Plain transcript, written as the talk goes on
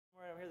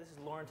This is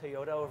Lauren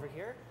Toyota over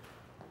here.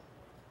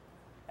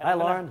 And Hi,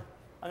 Lauren.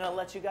 I'm going to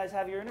let you guys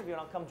have your interview,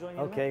 and I'll come join you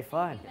in a minute. Okay,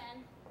 fine.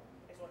 Ben.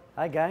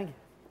 Hi, gang.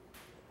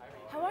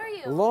 How are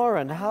you?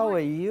 Lauren, how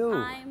are you?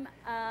 I'm,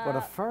 What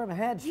a firm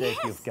handshake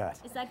yes. you've got.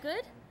 Is that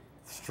good?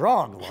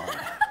 Strong, Lauren.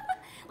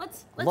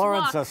 Let's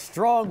Lauren's walk. a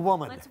strong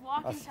woman. Let's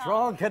walk a and talk.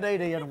 strong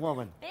Canadian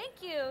woman.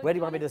 Thank you. Where do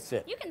you want me to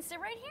sit? You can sit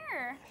right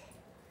here.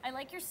 I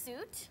like your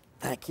suit.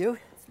 Thank you.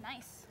 It's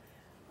nice.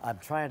 I'm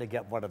trying to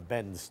get one of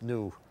Ben's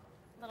new.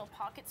 Little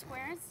pocket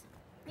squares.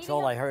 That's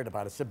all I heard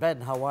about it. So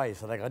Ben, how are you?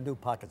 So they got new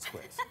pocket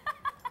squares.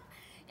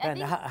 Ben,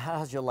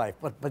 how's your life?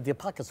 But your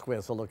pocket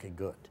squares are looking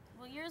good.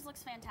 Well, yours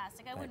looks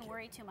fantastic. I wouldn't you.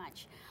 worry too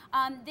much.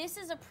 This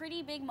is a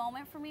pretty big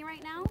moment for me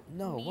right now.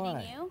 No, meeting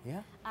why? you.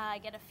 Yeah? I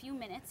get a few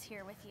minutes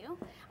here with you.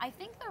 I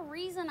think the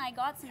reason I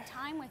got some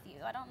time with you,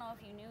 I don't know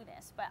if you knew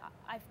this, but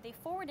they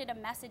forwarded a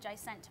message I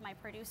sent to my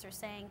producer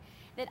saying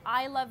that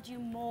I loved you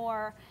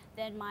more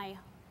than my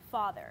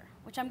father,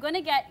 which I'm going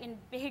to get in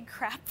big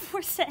crap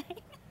for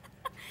saying.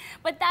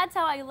 But that's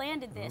how I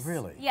landed this.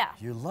 Really? Yeah.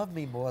 You love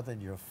me more than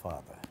your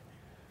father.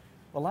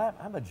 Well,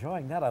 I'm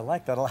enjoying that. I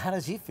like that. How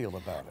does he feel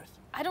about it?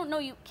 I don't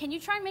know. Can you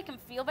try and make him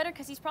feel better?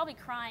 Because he's probably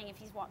crying if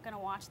he's going to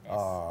watch this.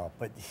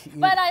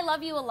 But I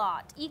love you a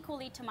lot,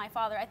 equally to my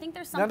father. I think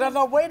there's something...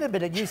 No, wait a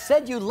minute. You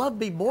said you love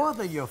me more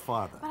than your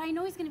father. But I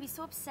know he's going to be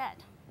so upset.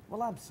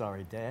 Well, I'm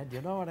sorry, Dad.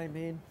 You know what I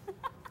mean?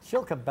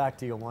 She'll come back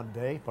to you one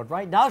day, but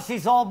right now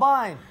she's all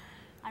mine.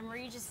 I'm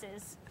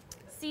Regis's.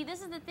 See,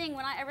 this is the thing.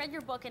 When I read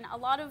your book, and a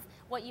lot of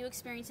what you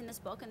experience in this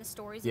book and the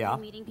stories of you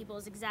meeting people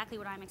is exactly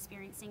what I'm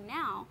experiencing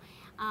now.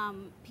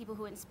 People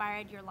who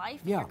inspired your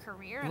life and your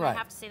career. And I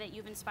have to say that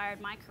you've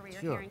inspired my career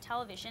here in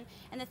television.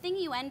 And the thing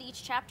you end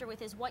each chapter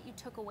with is what you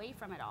took away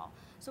from it all.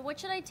 So what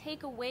should I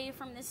take away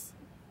from this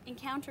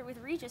encounter with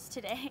Regis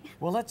today?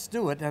 Well, let's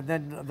do it, and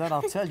then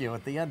I'll tell you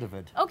at the end of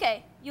it.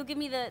 Okay, you'll give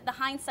me the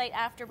hindsight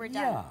after we're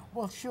done. Yeah,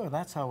 well, sure,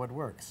 that's how it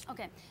works.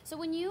 Okay, so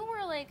when you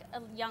were like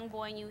a young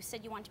boy and you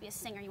said you wanted to be a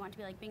singer, you wanted to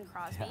be like Bing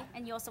Crosby,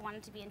 and you also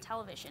wanted to be in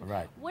television.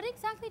 Right. What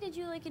exactly did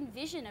you like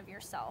envision of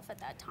yourself at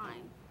that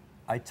time?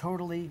 I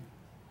totally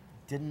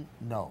didn't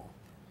know.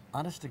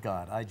 Honest to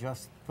God, I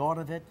just thought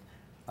of it.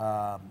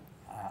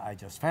 I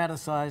just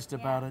fantasized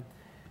about it.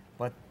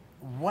 But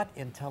what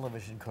in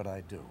television could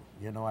I do?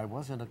 You know, I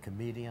wasn't a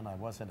comedian, I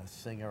wasn't a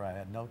singer, I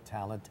had no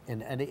talent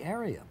in any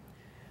area.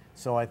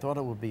 So I thought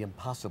it would be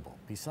impossible.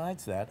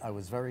 Besides that, I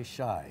was very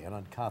shy and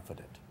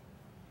unconfident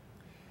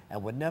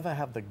and would never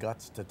have the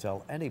guts to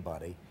tell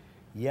anybody,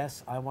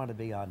 yes, I want to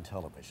be on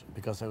television,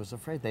 because I was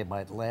afraid they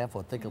might laugh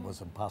or think it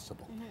was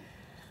impossible.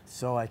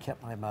 So I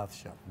kept my mouth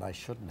shut, and I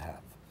shouldn't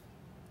have.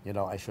 You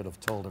know, I should have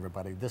told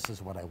everybody, this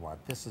is what I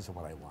want, this is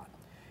what I want.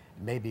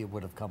 Maybe it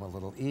would have come a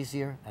little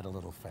easier and a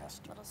little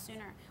faster. A little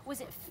sooner.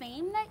 Was it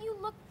fame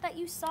that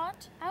you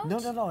sought out? No.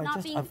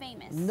 Not being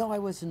famous. No, I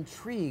was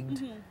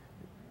intrigued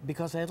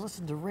because I had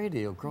listened to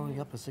radio growing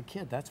up as a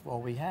kid. That's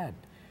all we had.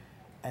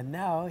 And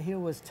now here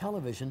was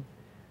television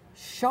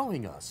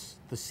showing us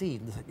the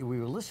scenes that we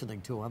were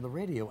listening to on the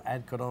radio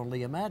and could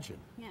only imagine.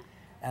 Yeah.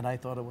 And I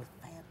thought it was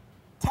a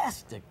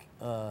fantastic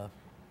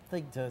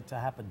thing to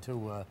happen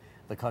to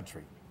the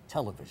country.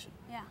 Television.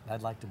 Yeah.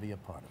 I'd like to be a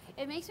part of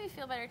it. It makes me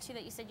feel better too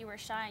that you said you were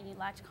shy and you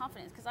lacked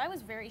confidence, because I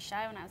was very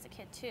shy when I was a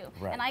kid too.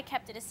 Right. And I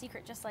kept it a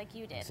secret just like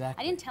you did.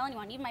 Exactly. I didn't tell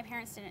anyone, even my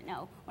parents didn't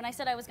know. When I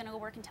said I was going to go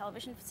work in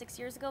television 6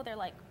 years ago, they're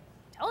like,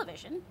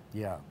 television?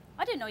 Yeah.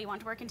 I didn't know you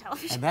wanted to work in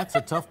television. And that's a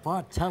tough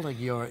part, telling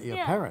your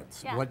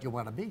parents Yeah. what you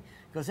want to be,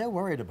 because they're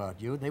worried about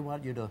you. They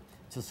want you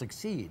to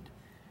succeed.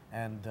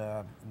 And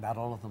not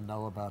all of them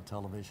know about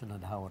television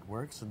and how it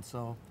works, and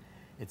so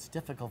it's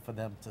difficult for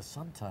them to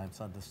sometimes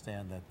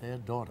understand that their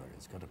daughter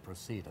is going to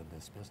proceed in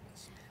this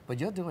business. But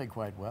you're doing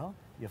quite well.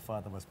 Your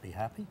father must be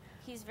happy.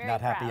 He's very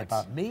Not happy proud.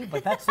 about me,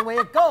 but that's the way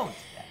it goes.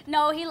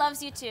 No, he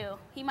loves you too.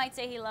 He might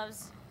say he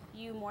loves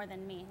you more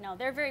than me. No,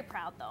 they're very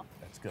proud though.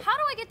 That's good. How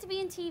do I get to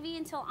be in TV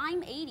until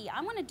I'm 80?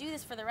 I want to do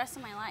this for the rest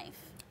of my life.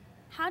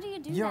 How do you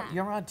do that?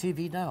 You're on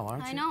TV now,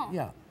 aren't you? I know.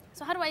 Yeah.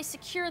 So how do I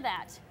secure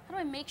that? How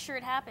do I make sure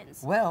it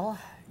happens? Well,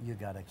 you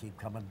got to keep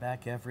coming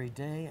back every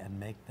day and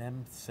make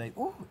them say,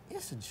 "Oh,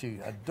 isn't she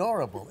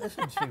adorable?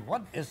 Isn't she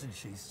what? Isn't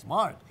she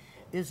smart?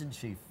 Isn't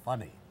she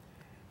funny?"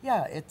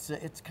 Yeah,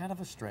 it's kind of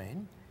a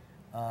strain.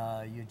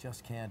 You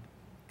just can't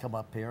come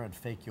up here and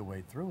fake your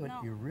way through it.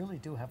 No. You really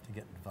do have to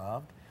get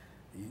involved.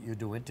 You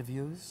do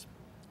interviews.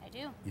 I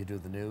do. You do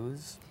the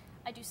news.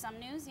 I do some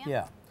news, yeah.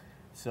 Yeah.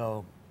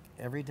 So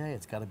every day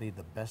it's got to be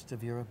the best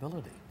of your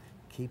ability.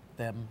 Keep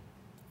them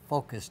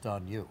focused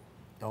on you.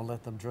 Don't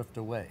let them drift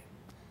away.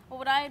 Well,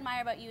 what I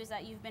admire about you is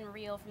that you've been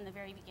real from the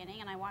very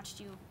beginning, and I watched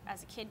you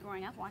as a kid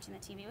growing up, watching the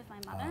TV with my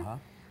mother.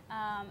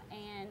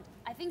 And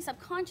I think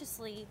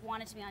subconsciously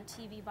wanted to be on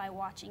TV by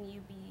watching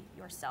you be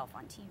yourself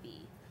on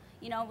TV.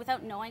 You know,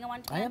 without knowing I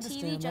wanted to be on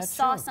TV, just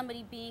saw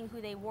somebody being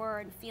who they were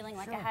and feeling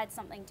like I had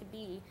something to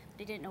be,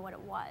 but I didn't know what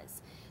it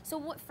was. So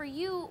what, for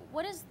you,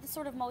 what is the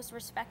sort of most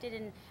respected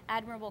and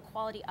admirable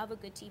quality of a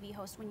good TV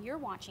host when you're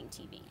watching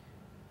TV?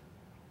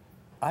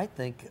 I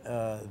think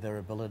their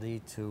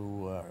ability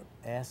to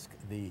ask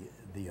the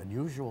the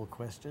unusual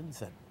questions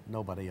that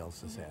nobody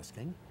else is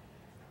asking,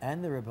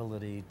 and their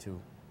ability to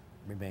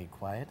remain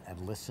quiet and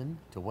listen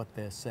to what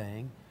they're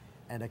saying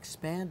and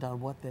expand on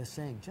what they're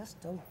saying. Just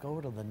don't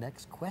go to the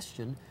next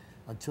question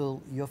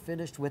until you're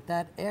finished with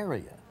that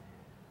area,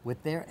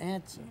 with their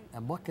answer.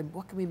 And what can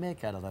we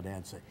make out of that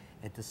answer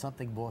into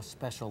something more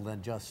special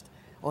than just,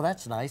 oh,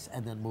 that's nice,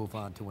 and then move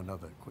on to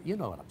another. You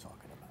know what I'm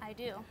talking about. I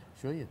do.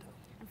 Sure you do.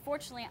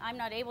 Unfortunately, I'm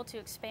not able to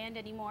expand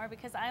anymore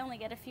because I only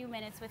get a few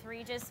minutes with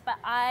Regis, but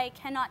I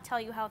cannot tell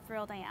you how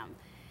thrilled I am.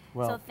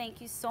 Well, so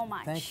thank you so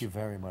much. Thank you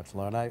very much,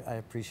 Lauren. I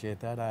appreciate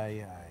that.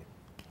 I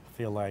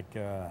feel like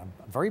I'm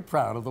very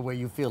proud of the way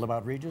you feel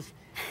about Regis.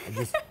 And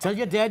just tell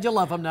your dad you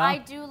love him now. I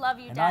do love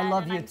you, and Dad. I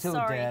love and you I'm too,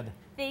 sorry. Dad.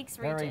 Thanks,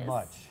 Regis. Very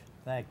much.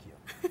 Thank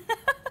you. Do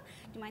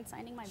you mind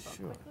signing my book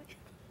Sure. quickly?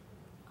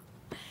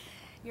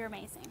 You're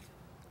amazing.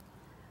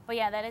 But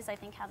yeah, that is, I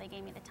think, how they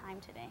gave me the time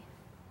today.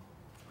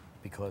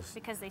 Because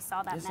They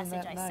saw that Isn't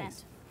message that I nice?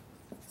 sent.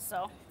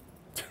 So,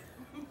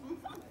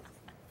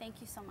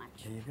 thank you so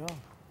much. there you go.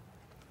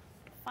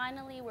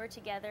 Finally, we're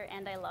together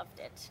and I loved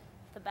it.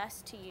 The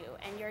best to you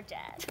and your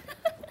dad.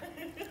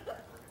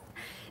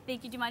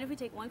 Thank you. Do you mind if we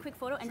take one quick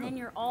photo? And then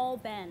you're all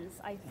Ben's,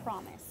 I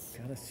promise.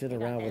 Gotta sit You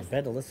got around this. with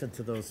Ben to listen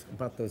to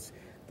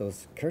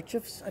those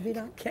kerchiefs. I mean,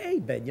 okay,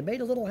 Ben, you made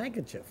a little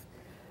handkerchief.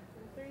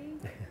 3,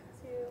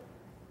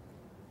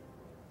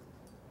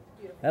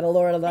 2. That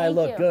Laura and I Thank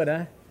look you. good,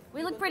 huh?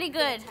 We look pretty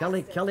good.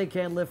 Kelly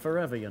can't live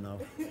forever, you know.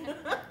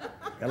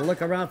 Gotta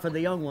look around for the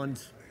young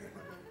ones.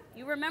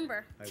 You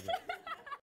remember. I will.